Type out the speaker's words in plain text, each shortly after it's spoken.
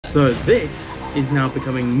So this is now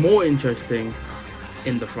becoming more interesting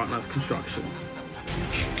in the Fright Night construction.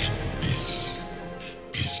 This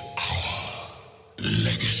is our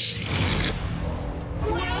legacy.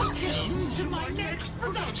 Welcome to my next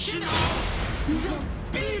production of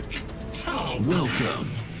The Big Tub.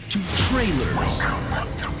 Welcome to trailers.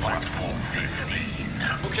 Welcome to platform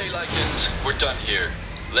 15. Okay, Lycans, we're done here.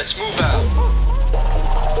 Let's move out.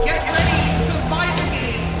 Get ready, survivors!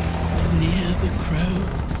 Near the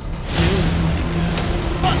crows, nobody goes.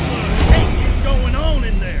 What the heck is going on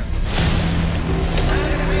in there?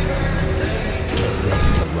 Get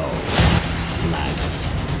ready to roll. Lights,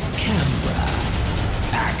 camera,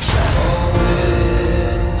 action.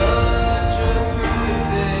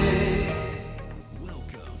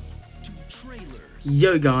 Welcome to trailers.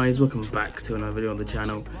 Yo guys, welcome back to another video on the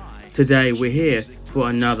channel. Today we're here for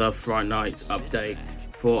another Fright Night update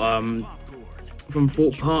for from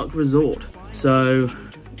Thorpe Park Resort. So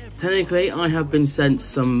technically I have been sent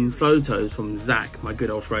some photos from Zach, my good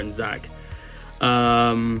old friend Zach.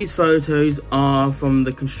 These photos are from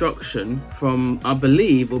the construction from, I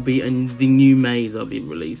believe, will be in the new maze I'll be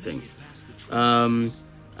releasing. I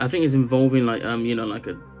think it's involving like you know, like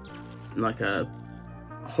a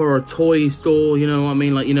horror toy store, you know what I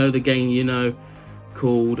mean, like, you know, the game, you know,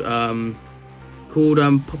 called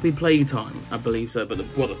Poppy Playtime, I believe so. But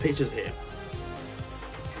the pictures here,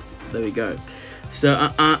 there we go. So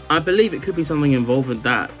I believe it could be something involved with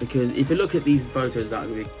that, because if you look at these photos that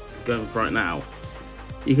are going for right now,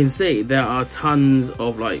 you can see there are tons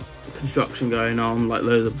of like construction going on, like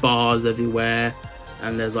loads of bars everywhere,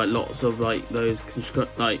 and there's like lots of like those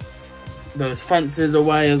fences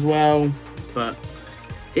away as well. But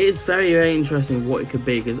it is very, very interesting what it could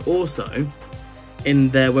be, because also in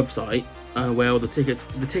their website, where all the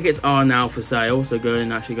tickets are now for sale, so go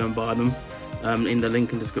and actually go and buy them in the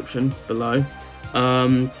link in the description below.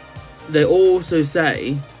 They also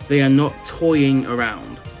say they are not toying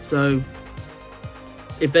around. So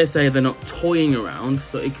if they say they're not toying around,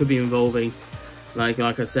 so it could be involving, like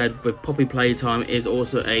I said, with Poppy Playtime is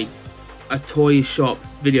also a toy shop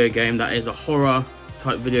video game that is a horror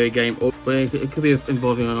type video game, or it could be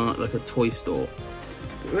involving like a toy store.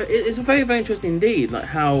 It's very, very interesting indeed, like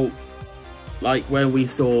how, like where we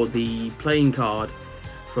saw the playing card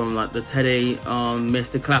from like the Teddy on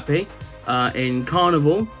Mr. Clappy in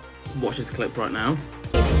Carnival. Watch this clip right now.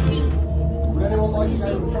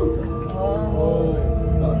 Oh,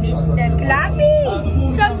 Mr.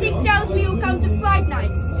 Clappy! Something tells me you'll come to Fright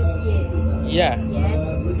Nights this year. Yeah. Yes,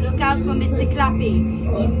 look out for Mr. Clappy.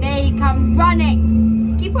 He may come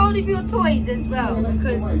running. Keep hold of your toys as well,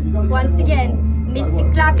 because once again,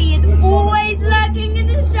 Mr. Clappy is always lurking in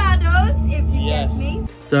the shadows, if you get me.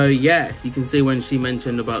 So yeah, you can see when she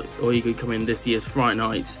mentioned about, or you could come in this year's Fright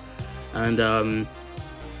Nights, and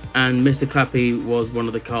Mr. Clappy was one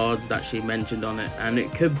of the cards that she mentioned on it, and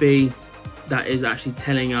it could be that is actually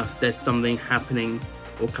telling us there's something happening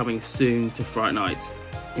or coming soon to Fright Nights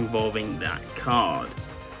involving that card.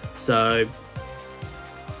 So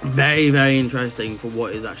very, very interesting for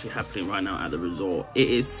what is actually happening right now at the resort. It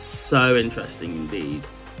is so interesting indeed.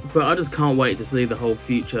 But I just can't wait to see the whole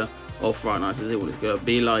future of Fright Nights, as it was going to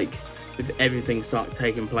be like with everything start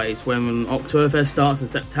taking place when Oktoberfest starts in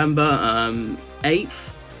September 8th.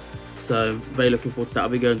 So very looking forward to that. I'll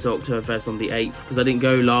be going to Oktoberfest on the 8th, because I didn't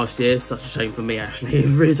go last year. Such a shame for me, actually. It's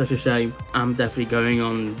really such a shame. I'm definitely going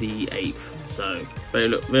on the 8th. So very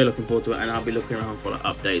looking forward to it, and I'll be looking around for like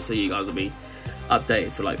updates, so you guys will be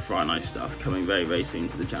updated for like Fright Night stuff coming very, very soon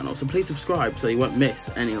to the channel. So please subscribe so you won't miss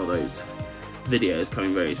any of those videos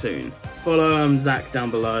coming very soon. Follow Zach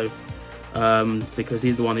down below, because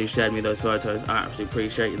he's the one who shared me those photos. I absolutely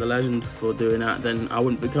appreciate you, the legend, for doing that. Then I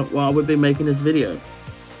wouldn't become, well, I would be making this video.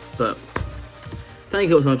 But thank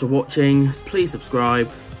you all so much for watching. Please subscribe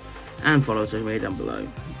and follow social media down below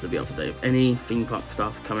to be up to date with any theme park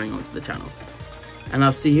stuff coming onto the channel. And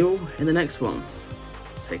I'll see you all in the next one.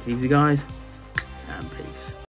 Take it easy, guys.